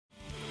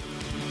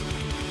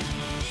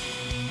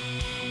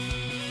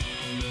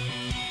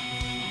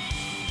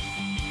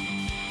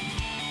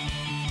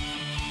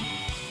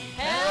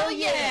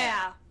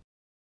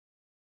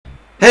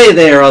Hey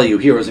there, all you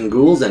heroes and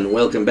ghouls, and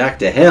welcome back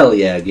to Hell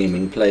Yeah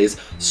Gaming Plays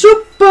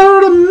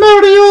Super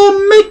Mario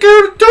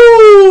Maker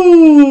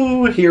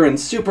 2! Here in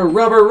Super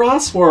Rubber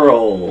Ross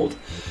World.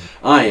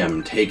 I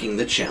am taking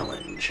the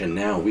challenge, and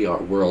now we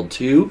are World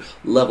 2,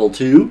 Level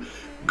 2,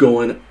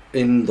 going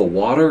in the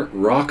water,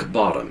 rock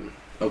bottom.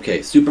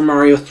 Okay, Super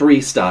Mario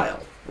 3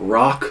 style.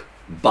 Rock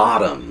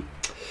bottom.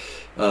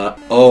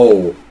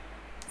 Oh.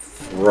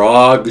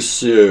 Frog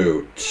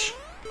suit.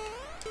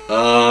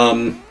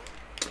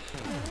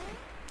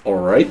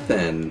 Alright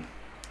then.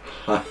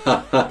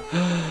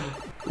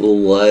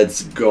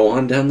 Let's go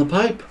on down the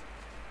pipe.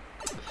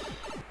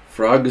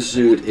 Frog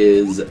suit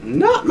is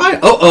not my...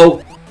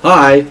 Oh!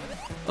 Hi!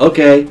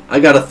 Okay, I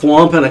got a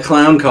thwomp and a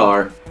clown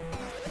car.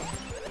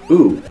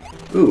 Ooh,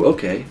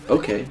 okay.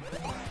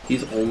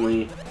 He's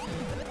only...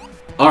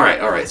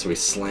 Alright, so we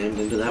slammed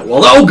into that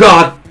wall. Oh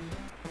god!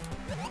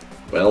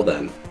 Well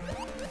then.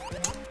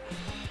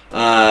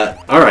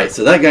 Alright,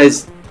 so that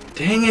guy's...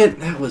 Dang it,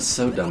 that was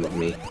so dumb of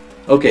me.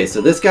 Okay, so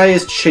this guy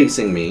is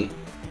chasing me.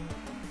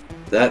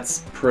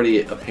 That's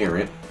pretty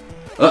apparent.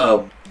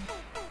 Uh-oh.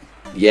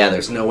 Yeah,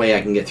 there's no way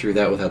I can get through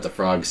that without the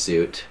frog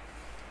suit.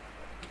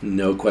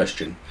 No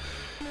question.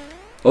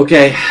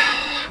 Okay,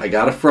 I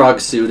gotta frog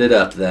suit it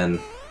up then.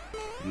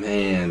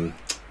 Man,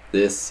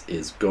 this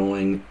is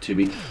going to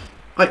be...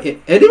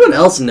 Anyone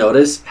else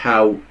notice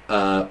how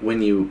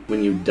when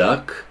you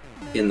duck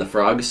in the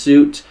frog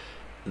suit,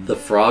 the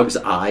frog's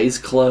eyes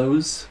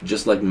close,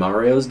 just like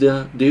Mario's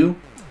do?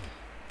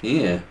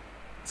 Yeah,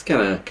 it's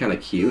kind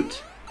of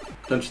cute,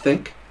 don't you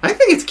think? I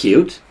think it's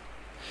cute.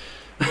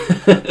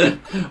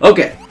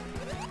 Okay,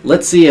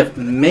 let's see if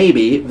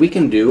maybe we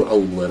can do a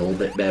little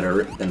bit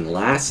better than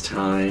last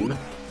time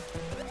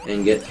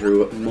and get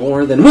through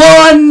more than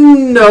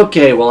one.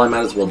 Okay, well I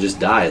might as well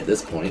just die at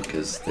this point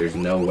because there's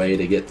no way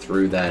to get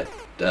through that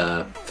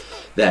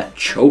that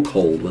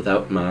chokehold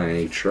without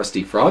my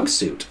trusty frog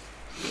suit.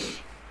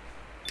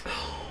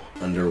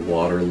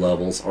 Underwater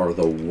levels are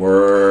the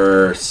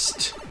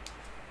worst.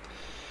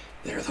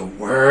 They're the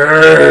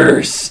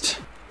worst.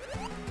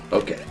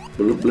 Okay.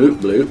 Bloop, bloop,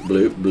 bloop,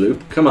 bloop,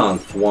 bloop. Come on,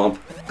 Thwomp.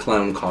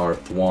 Clown car,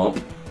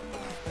 Thwomp.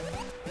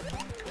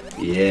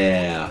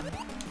 Yeah.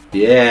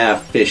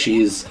 Yeah,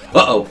 fishies.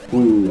 Uh-oh.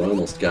 Ooh, I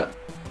almost got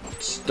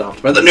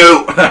stopped by the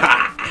new.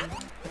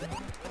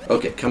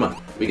 Okay, come on.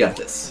 We got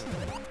this.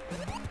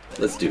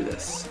 Let's do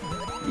this.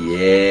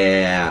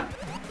 Yeah.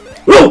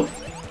 Whoa!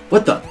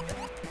 What the?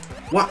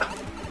 What?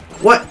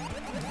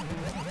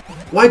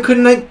 Why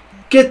couldn't I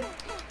get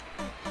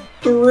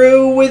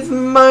through with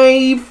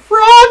my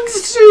frog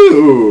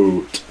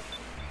suit?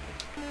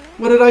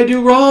 What did I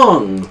do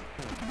wrong?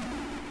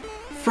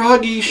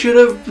 Froggy should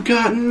have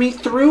gotten me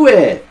through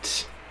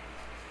it.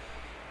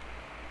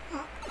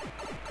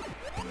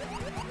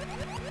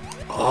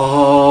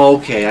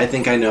 Okay, I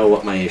think I know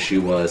what my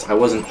issue was. I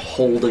wasn't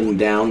holding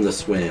down the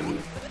swim.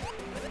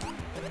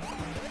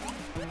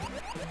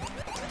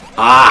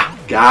 Ah,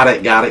 got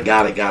it.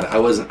 I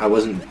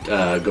wasn't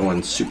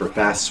going super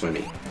fast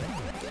swimmy.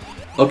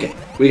 Okay,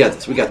 we got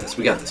this.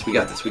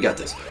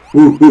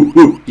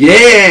 Woo,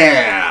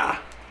 yeah!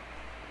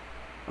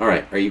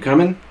 Alright, are you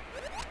coming?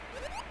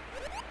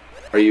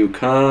 Are you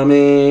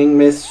coming,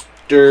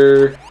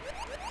 mister?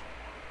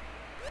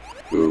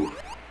 Ooh,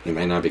 he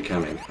might not be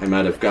coming. I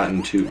might have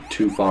gotten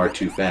too far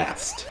too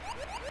fast.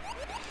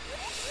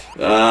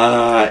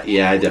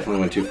 Yeah, I definitely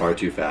went too far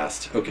too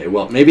fast. Okay,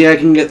 well, maybe I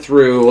can get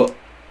through...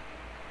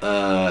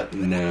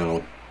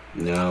 No.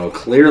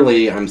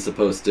 Clearly, I'm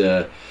supposed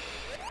to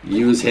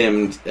use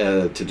him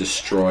to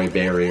destroy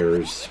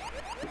barriers.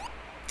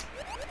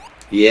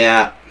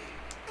 Yeah.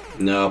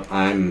 Nope,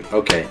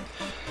 okay.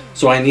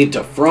 So I need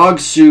to frog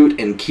suit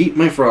and keep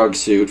my frog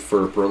suit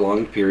for a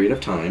prolonged period of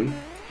time.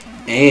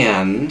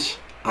 And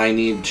I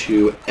need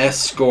to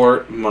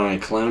escort my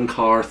clown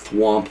car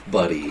Thwomp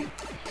buddy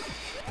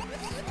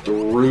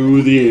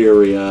through the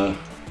area.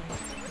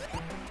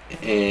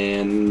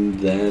 And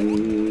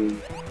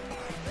then...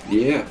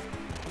 yeah.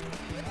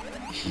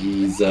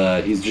 He's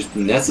just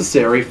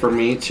necessary for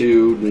me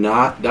to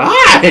not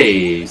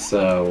die,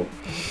 so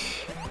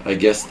I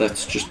guess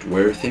that's just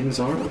where things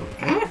are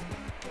at.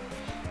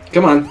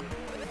 Come on.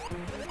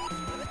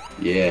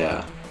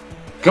 Yeah.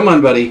 Come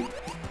on, buddy.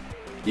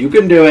 You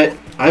can do it.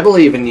 I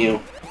believe in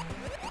you.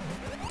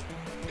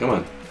 Come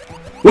on.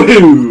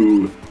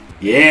 Woohoo!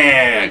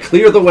 Yeah!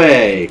 Clear the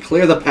way.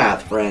 Clear the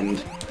path,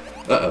 friend.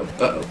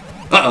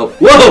 Uh-oh.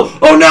 Whoa!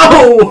 Oh,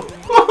 no!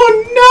 Oh,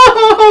 no!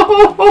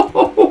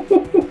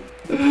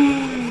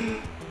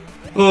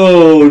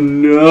 Oh,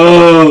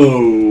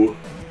 no!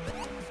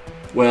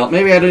 Well,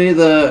 maybe I don't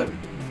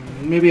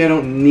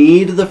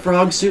need the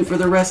frog suit for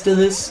the rest of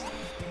this.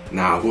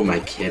 Nah, who am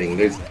I kidding?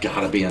 There's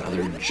gotta be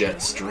another jet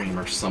stream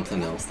or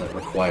something else that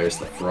requires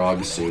the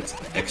frog suit's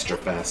extra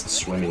fast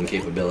swimming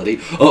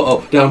capability.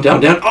 Oh, down.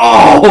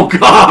 Oh,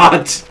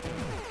 God!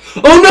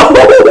 Oh, no!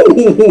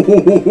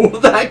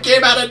 That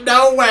came out of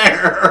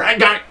nowhere! I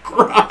got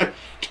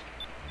crushed!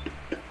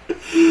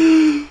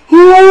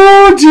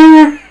 Oh,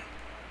 dear!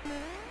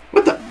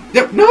 What the?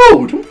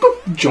 No! Don't go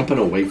jumping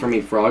away from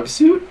me, frog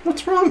suit?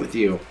 What's wrong with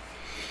you?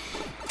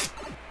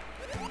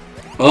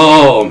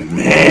 Oh,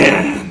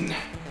 man.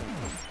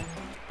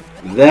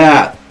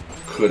 That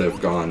could have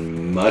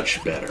gone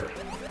much better.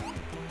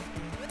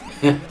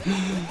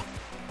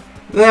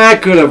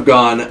 That could have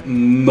gone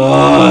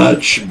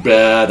much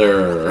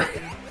better.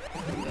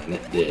 And then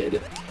it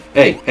did.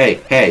 Hey, hey,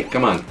 hey,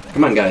 come on.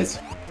 Come on, guys.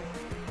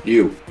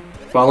 You.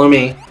 Follow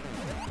me.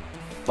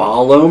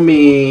 Follow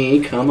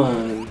me. Come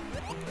on.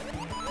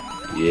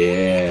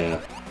 Yeah.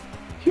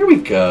 Here we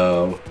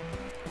go.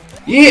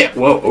 Yeah.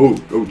 Whoa.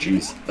 Oh,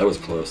 jeez. That was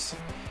close.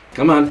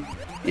 Come on.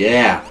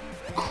 Yeah.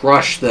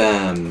 Crush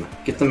them.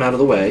 Get them out of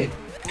the way.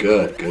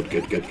 Good, good,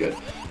 good, good, good.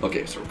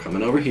 Okay, so we're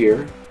coming over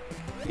here.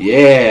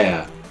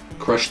 Yeah.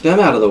 Crush them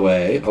out of the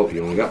way. Oh,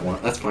 you only got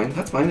one. That's fine.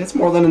 That's fine. It's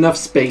more than enough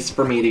space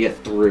for me to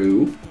get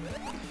through.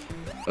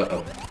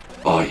 Uh-oh.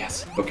 Oh,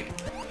 yes. Okay.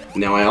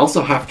 Now I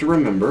also have to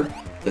remember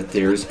that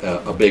there's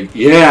a big...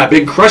 Yeah,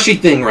 big crushy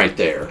thing right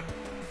there.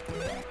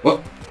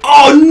 What?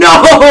 Oh,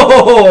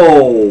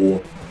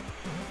 no!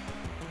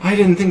 I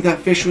didn't think that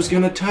fish was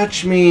going to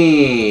touch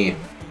me.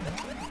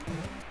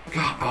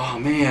 God, oh,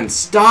 man.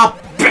 Stop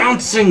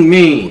bouncing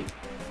me.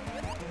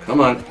 Come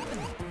on.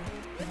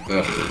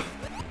 Ugh.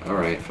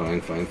 Alright,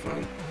 fine, fine,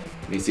 fine.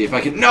 Let me see if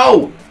I can...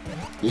 No!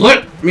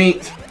 Let me...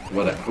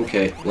 What?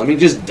 Okay, let me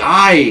just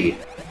die.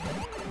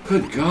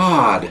 Good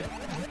God.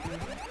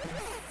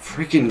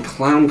 Freaking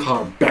clown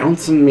car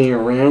bouncing me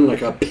around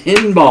like a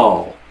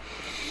pinball.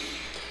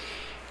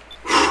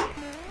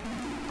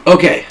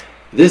 Okay,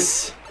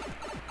 this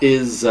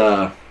is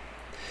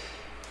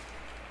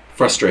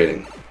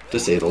frustrating, to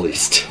say the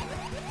least.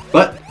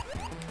 But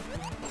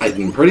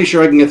I'm pretty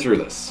sure I can get through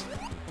this.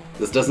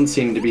 This doesn't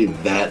seem to be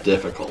that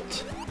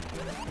difficult.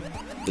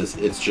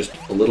 It's just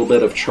a little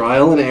bit of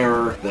trial and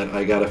error that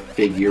I gotta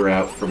figure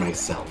out for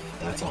myself.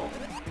 That's all.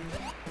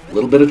 A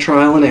little bit of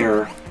trial and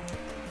error.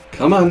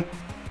 Come on.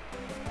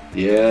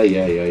 Yeah.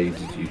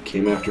 You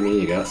came after me.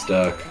 You got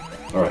stuck.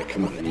 All right,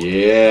 come on.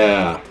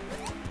 Yeah.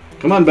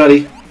 Come on,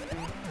 buddy.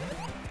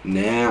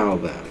 Now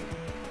then.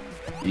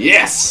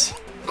 Yes!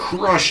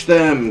 Crush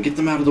them. Get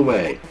them out of the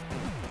way.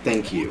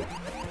 Thank you.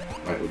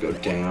 All right, we'll go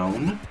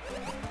down.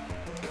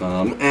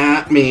 Come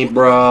at me,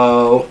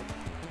 bro.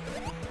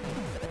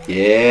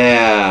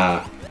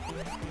 Yeah.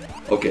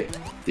 Okay.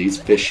 These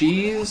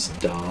fishies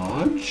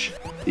dodge.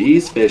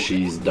 These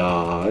fishies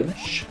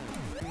dodge.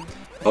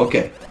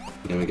 Okay.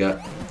 Then we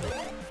got...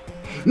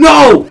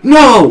 No!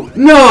 No!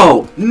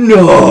 No!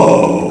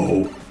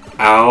 No!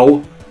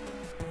 Ow.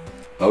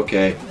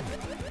 Okay.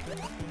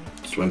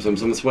 Swim, swim,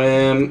 swim,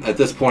 swim. At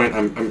this point,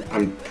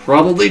 I'm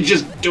probably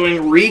just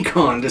doing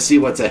recon to see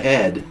what's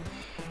ahead.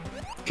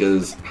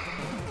 Because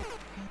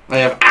I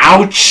have...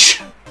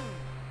 Ouch!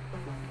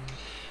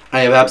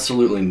 I have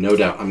absolutely no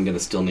doubt I'm going to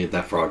still need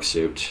that frog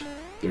suit.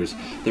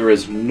 There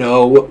is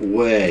no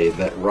way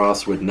that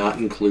Ross would not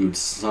include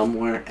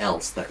somewhere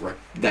else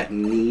that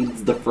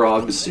needs the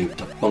frog suit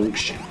to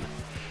function.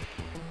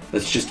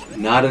 That's just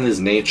not in his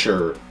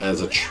nature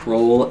as a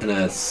troll and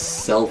a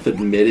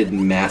self-admitted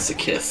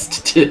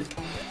masochist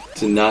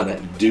to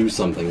not do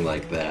something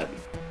like that.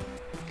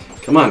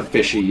 Come on,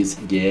 fishies.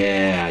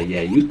 Yeah,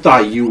 you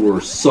thought you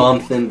were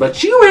something,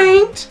 but you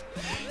ain't.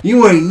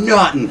 You ain't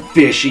nothing,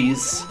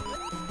 fishies.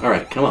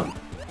 Alright, come on.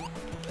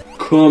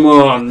 Come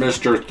on,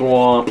 Mr.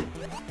 Thwomp.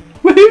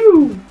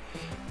 Woohoo!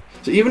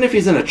 So even if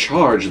he's in a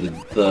charge,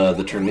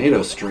 the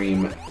tornado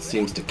stream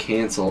seems to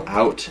cancel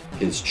out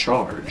his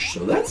charge.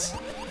 So that's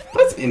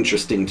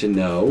interesting to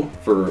know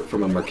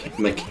from a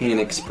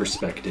mechanic's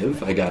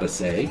perspective, I gotta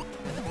say.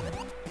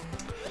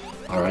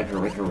 Alright.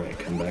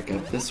 Come back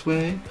up this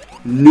way.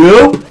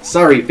 Nope!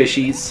 Sorry,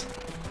 fishies.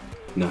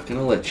 Not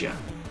gonna let ya.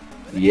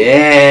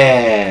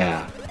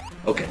 Yeah!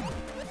 Okay.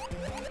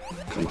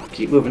 Come on,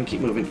 keep moving, keep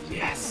moving.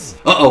 Yes!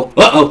 Uh-oh!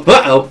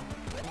 Uh-oh!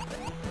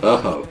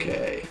 Uh-oh!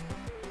 Okay.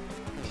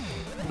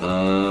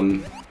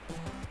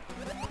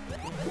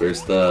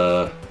 Where's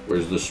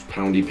this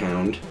poundy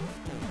pound?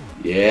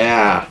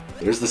 Yeah!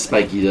 There's the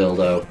spiky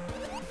dildo.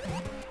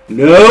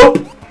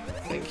 Nope!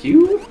 Thank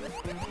you.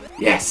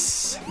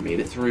 Yes! Made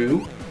it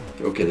through.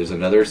 Okay, there's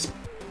another...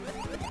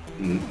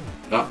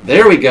 Oh,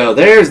 there we go!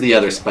 There's the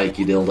other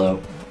spiky dildo.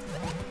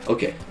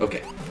 Okay.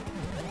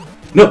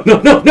 No!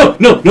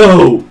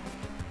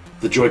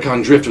 The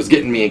Joy-Con drift was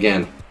getting me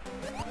again.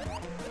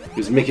 It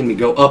was making me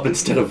go up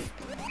instead of...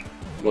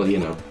 Well, you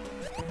know.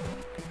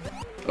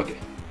 Okay.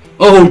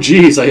 Oh,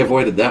 jeez, I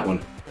avoided that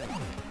one.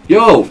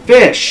 Yo,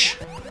 fish!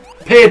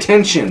 Pay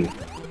attention!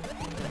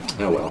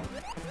 Oh, well.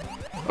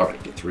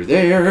 Alright, get through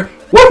there.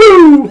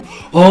 Woohoo!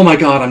 Oh my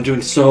god, I'm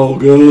doing so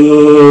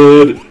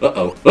good!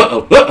 Uh-oh.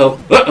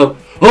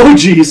 Oh,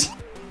 jeez!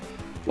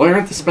 Why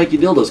aren't the spiky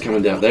dildos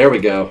coming down? There we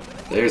go.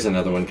 There's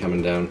another one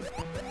coming down.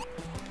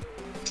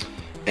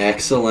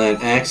 Excellent.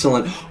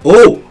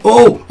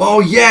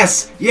 Oh,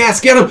 yes,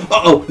 get him.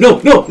 Uh-oh,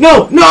 no.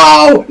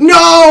 Oh,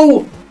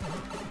 no!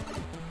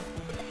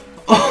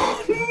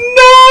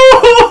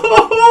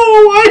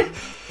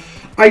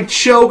 I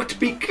choked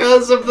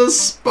because of the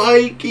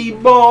spiky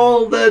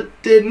ball that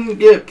didn't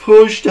get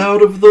pushed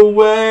out of the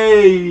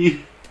way.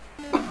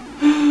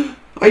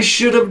 I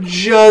should have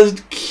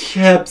just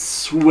kept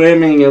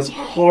swimming as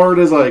hard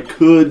as I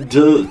could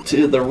to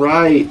the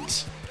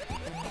right.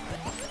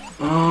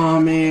 Oh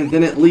man,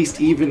 then at least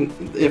even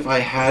if I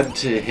had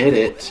to hit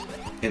it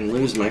and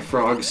lose my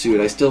frog suit,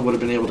 I still would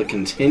have been able to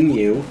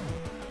continue.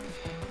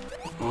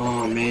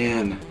 Oh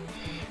man.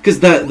 Because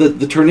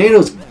the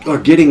tornadoes are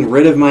getting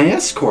rid of my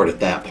escort at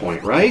that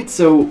point, right?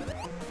 So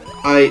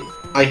I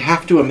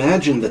have to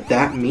imagine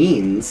that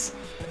means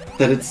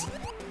that it's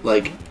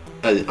like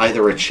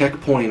either a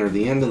checkpoint or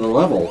the end of the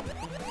level.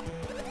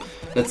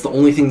 That's the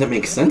only thing that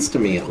makes sense to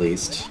me, at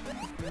least,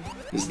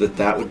 is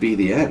that would be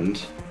the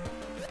end.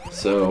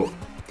 So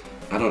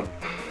I don't...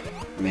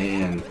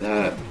 Man,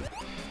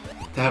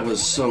 that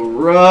was so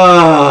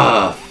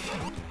rough.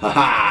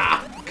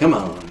 Haha! Come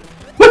on.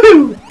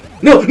 Woohoo!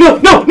 No, no,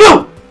 no,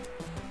 no!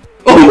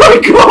 Oh my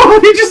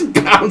god! He just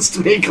bounced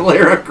me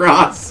clear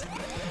across.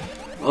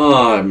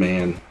 Oh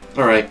man.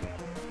 Alright.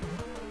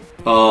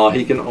 Oh,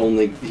 he can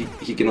only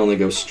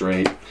go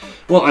straight.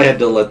 Well, I had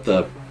to let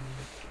the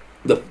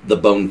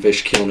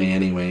bonefish kill me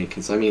anyway,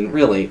 because I mean,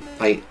 really,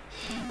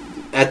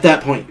 at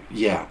that point,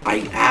 yeah,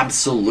 I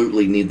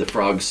absolutely need the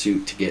frog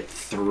suit to get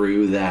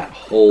through that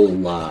whole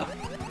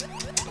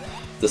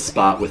the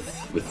spot with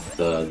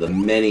the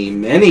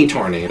many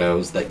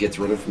tornadoes that gets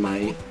rid of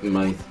my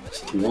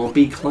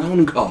Thwompy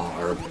clown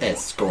car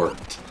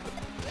escort.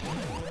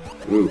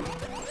 Ooh.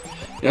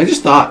 I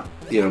just thought,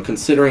 you know,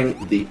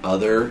 considering the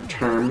other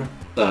term,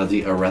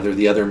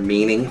 the other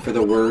meaning for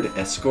the word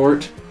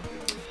escort,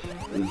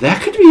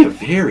 that could be a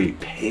very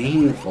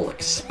painful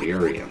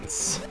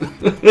experience.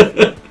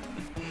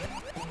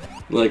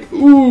 Like,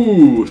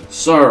 ooh,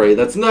 sorry,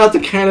 that's not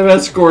the kind of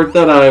escort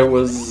that I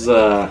was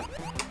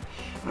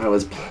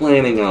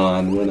planning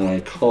on when I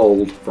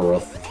called for a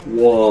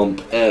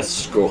Thwomp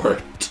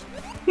escort.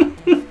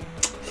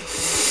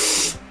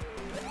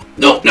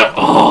 No, no,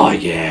 oh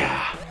yeah.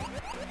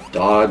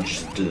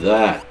 Dodged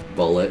that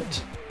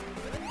bullet.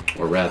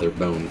 Or rather,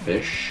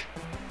 bonefish.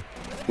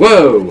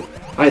 Whoa!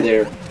 Hi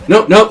there.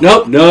 Nope, nope,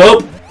 nope,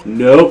 nope!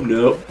 Nope,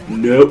 nope,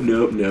 nope,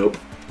 nope, nope.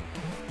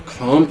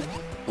 Come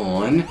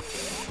on.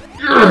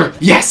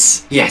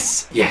 Yes!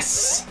 Yes!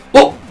 Yes!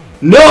 Oh!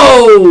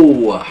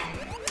 No!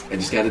 I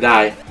just gotta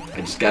die.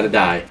 I just gotta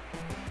die.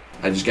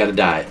 I just gotta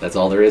die. That's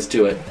all there is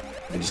to it.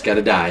 I just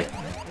gotta die.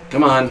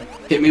 Come on.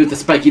 Hit me with the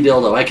spiky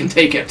dildo. I can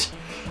take it.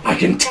 I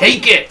can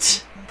take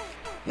it!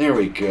 There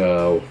we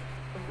go.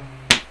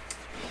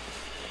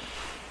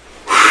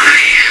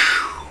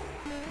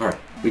 Alright.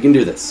 We can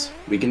do this.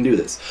 We can do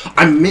this.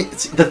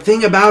 The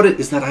thing about it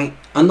is that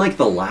unlike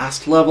the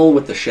last level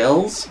with the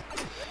shells,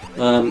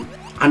 I'm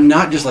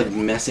not just like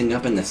messing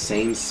up in the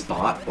same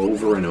spot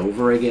over and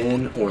over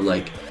again, or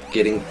like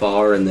getting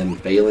far and then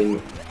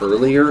failing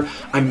earlier.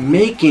 I'm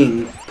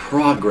making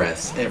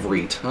progress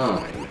every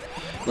time.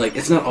 Like,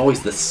 it's not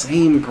always the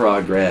same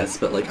progress,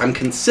 but like I'm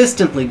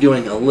consistently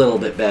doing a little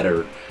bit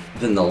better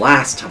than the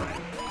last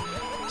time.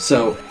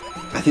 So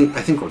I think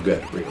we're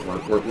good.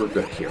 We're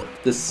good here.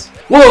 This...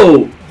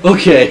 Whoa!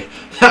 Okay,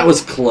 that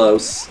was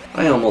close.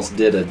 I almost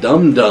did a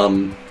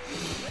dum-dum.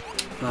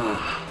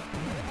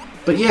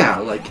 But yeah,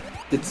 like,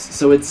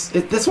 this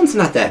one's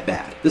not that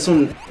bad. This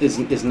one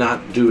is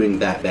not doing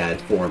that bad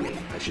for me,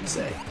 I should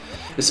say.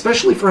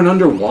 Especially for an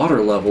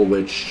underwater level,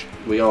 which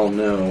we all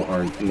know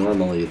are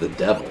normally the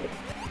devil.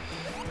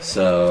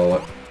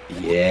 So,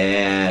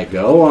 yeah,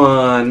 go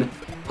on.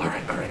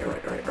 Alright.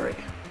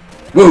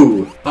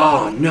 Whoa!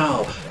 Oh,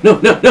 no! No!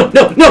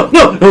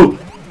 Oh!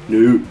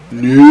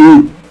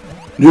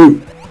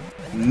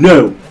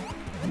 No!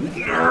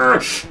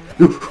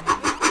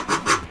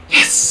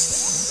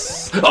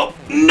 Yes! Oh,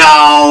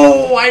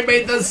 no! I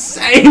made the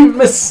same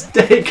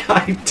mistake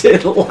I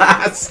did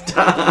last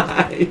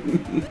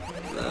time!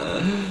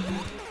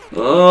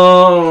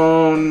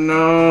 Oh,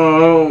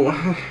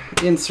 no!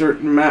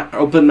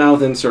 Open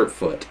mouth, insert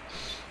foot.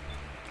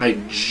 I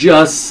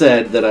just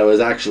said that I was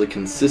actually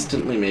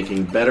consistently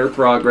making better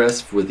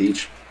progress with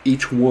each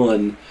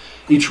run,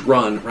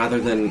 rather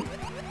than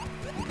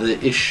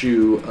the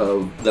issue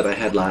that I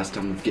had last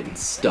time of getting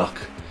stuck.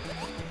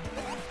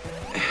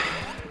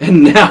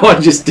 And now I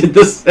just did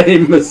the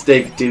same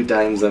mistake 2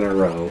 times in a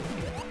row.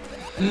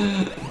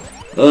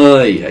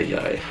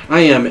 Ay. I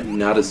am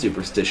not a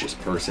superstitious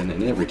person,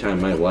 and every time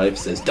my wife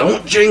says,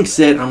 "Don't jinx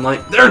it," I'm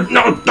like, "There's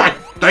no such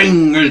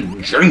thing as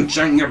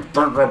jinxing, you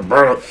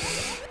brr.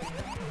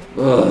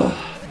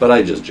 But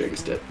I just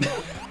jinxed it.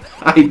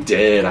 I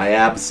did. I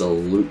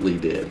absolutely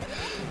did.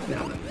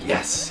 Now then,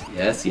 yes.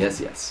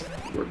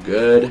 We're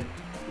good.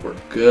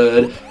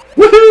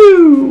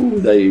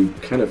 Woohoo! They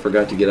kind of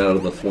forgot to get out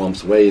of the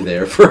Thwomp's way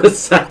there for a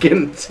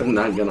second, I'm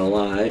not gonna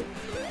lie.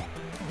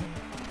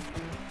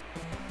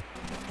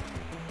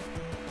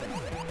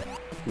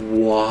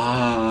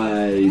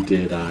 Why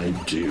did I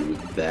do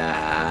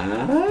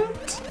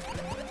that?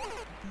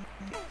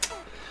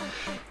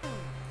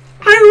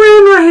 I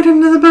ran right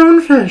into the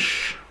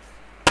bonefish.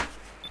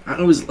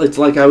 It's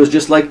like I was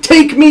just like,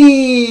 take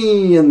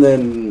me! And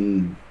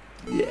then,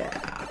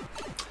 yeah.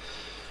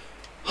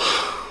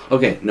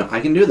 Okay, no, I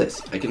can do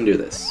this. I can do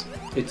this.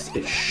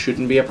 It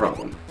shouldn't be a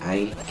problem.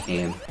 I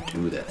can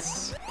do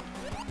this.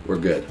 We're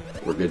good.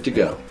 We're good to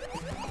go.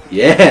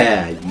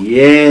 Yeah!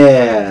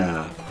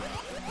 Yeah!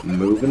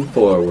 Moving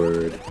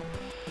forward.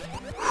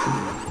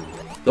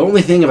 The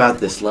only thing about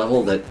this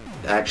level that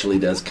actually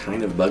does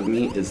kind of bug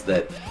me is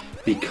that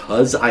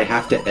because I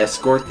have to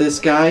escort this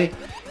guy,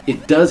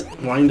 it does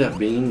wind up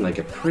being like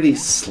a pretty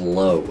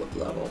slow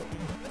level.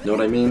 Know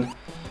what I mean?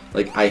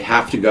 Like, I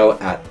have to go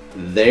at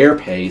their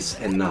pace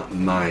and not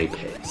my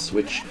pace,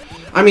 which,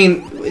 I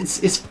mean,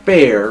 it's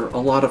fair. A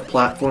lot of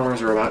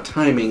platformers are about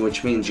timing,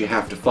 which means you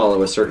have to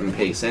follow a certain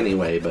pace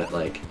anyway, but,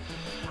 like,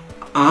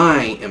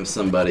 I am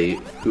somebody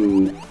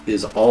who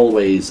is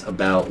always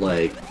about,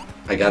 like,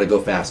 I gotta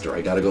go faster,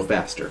 I gotta go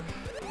faster.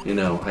 You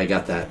know, I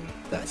got that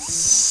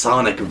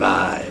Sonic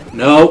vibe.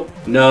 No,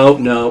 no,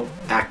 no.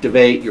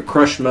 Activate your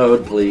crush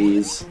mode,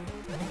 please.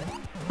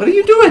 What are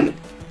you doing?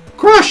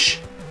 Crush!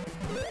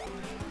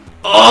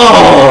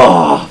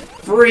 Oh!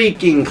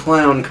 Freaking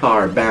clown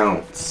car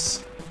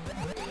bounce.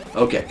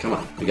 Okay, come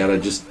on. We gotta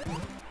just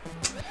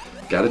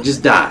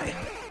die.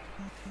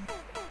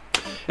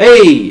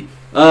 Hey!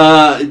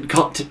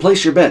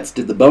 Place your bets.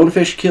 Did the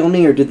bonefish kill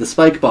me or did the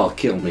spike ball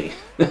kill me?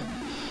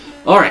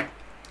 Alright.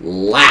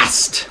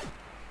 Last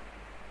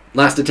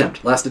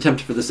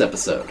attempt for this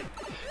episode.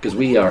 Because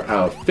we are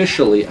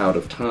officially out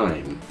of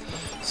time.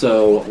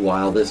 So,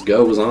 while this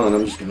goes on,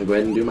 I'm just going to go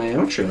ahead and do my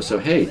outro. So,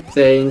 hey,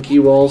 thank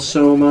you all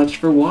so much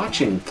for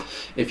watching.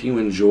 If you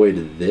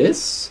enjoyed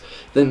this,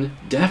 then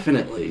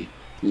definitely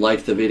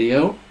like the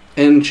video.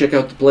 And check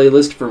out the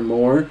playlist for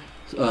more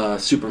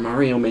Super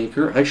Mario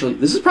Maker. Actually,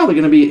 this is probably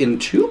going to be in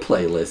 2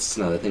 playlists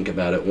now that I think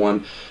about it.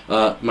 One,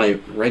 my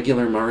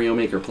regular Mario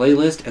Maker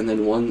playlist, and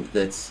then one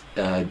that's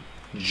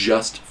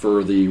just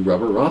for the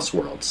Rubber Ross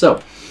world. So,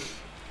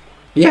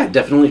 yeah,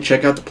 definitely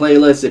check out the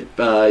playlist if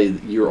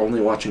you're only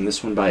watching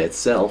this one by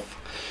itself.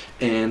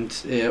 And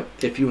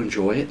if you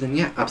enjoy it, then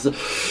yeah,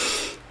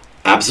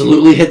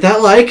 absolutely hit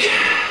that like.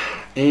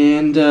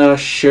 And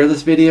share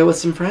this video with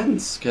some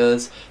friends,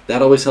 because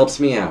that always helps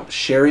me out.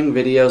 Sharing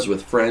videos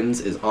with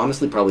friends is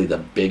honestly probably the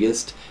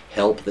biggest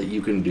help that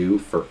you can do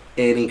for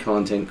any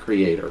content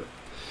creator.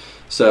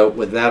 So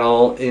with that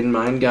all in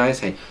mind,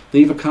 guys, hey,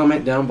 leave a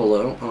comment down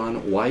below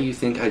on why you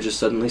think I just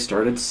suddenly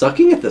started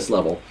sucking at this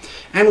level.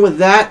 And with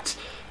that,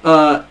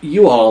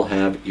 you all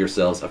have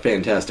yourselves a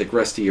fantastic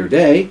rest of your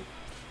day.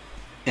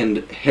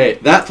 And hey,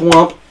 that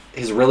Thwomp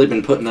has really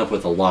been putting up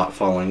with a lot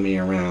following me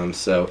around,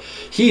 so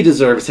he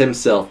deserves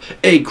himself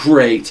a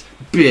great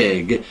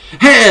big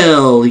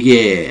hell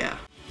yeah!